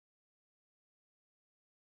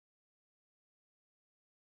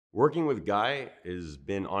Working with Guy has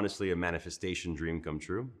been honestly a manifestation dream come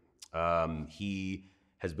true. He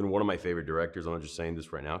has been one of my favorite directors. I'm not just saying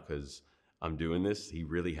this right now because I'm doing this. He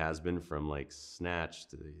really has been, from like Snatch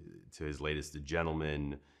to his latest, The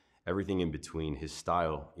Gentleman, everything in between. His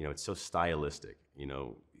style, it's so stylistic.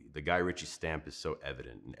 The Guy Ritchie stamp is so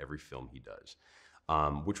evident in every film he does.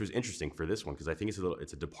 Which was interesting for this one because I think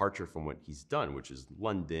it's a departure from what he's done, which is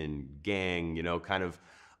London gang, kind of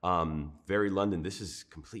very London. This is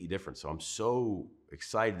completely different. So I'm so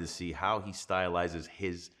excited to see how he stylizes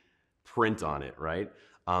his print on it, right?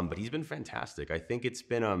 But he's been fantastic. I think it's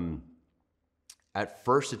been at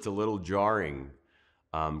first it's a little jarring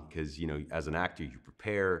because as an actor you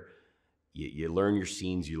prepare, you learn your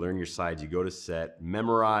scenes, you learn your sides, you go to set,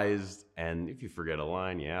 memorized, and if you forget a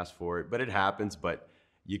line, you ask for it. But it happens. But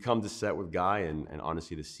you come to set with Guy, and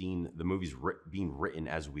honestly, the movie's being written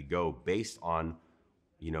as we go, based on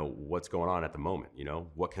what's going on at the moment.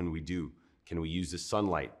 What can we do? Can we use the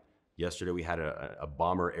sunlight? Yesterday we had a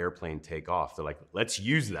bomber airplane take off. They're like, let's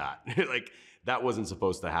use that. Like, that wasn't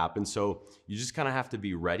supposed to happen. So you just kind of have to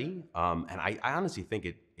be ready. And I honestly think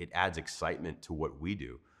it adds excitement to what we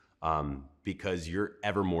do, because you're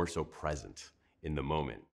ever more so present in the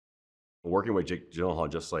moment. Working with Jake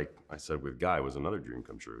Gyllenhaal, just like I said with Guy, was another dream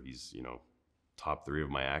come true. He's top three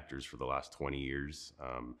of my actors for the last 20 years.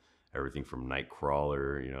 Everything from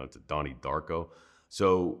Nightcrawler, to Donnie Darko.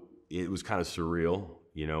 So it was kind of surreal,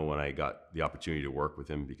 when I got the opportunity to work with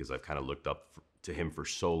him, because I've kind of looked up to him for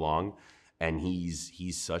so long, and he's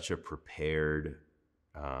such a prepared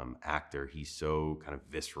actor. He's so kind of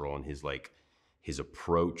visceral in his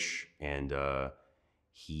approach, and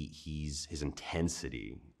he's his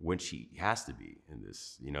intensity, which he has to be in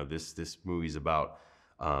this. This movie's about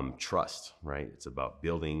trust, right? It's about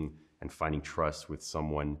building and finding trust with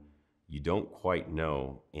someone you don't quite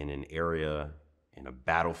know, in an area, in a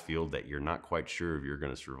battlefield that you're not quite sure if you're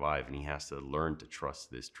going to survive. And he has to learn to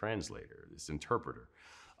trust this translator, this interpreter.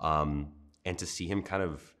 And to see him kind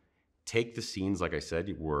of take the scenes, like I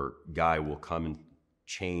said, where Guy will come and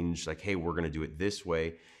change, like, hey, we're going to do it this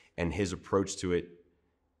way. And his approach to it,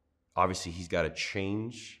 obviously he's got to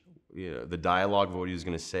change the dialogue of what he was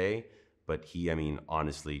going to say, but he,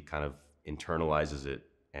 honestly kind of internalizes it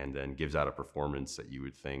and then gives out a performance that you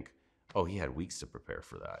would think, oh, he had weeks to prepare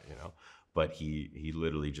for that, but he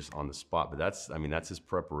literally just on the spot. But that's his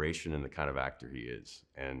preparation and the kind of actor he is.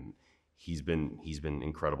 And he's been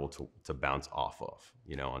incredible to bounce off of,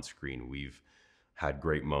 on screen. We've had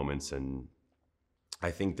great moments, and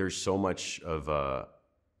I think there's so much of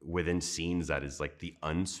within scenes that is like the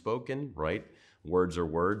unspoken, right? Words are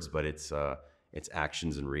words, but it's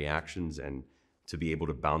actions and reactions, and to be able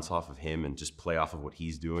to bounce off of him and just play off of what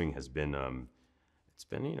he's doing has been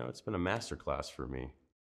it's been a masterclass for me.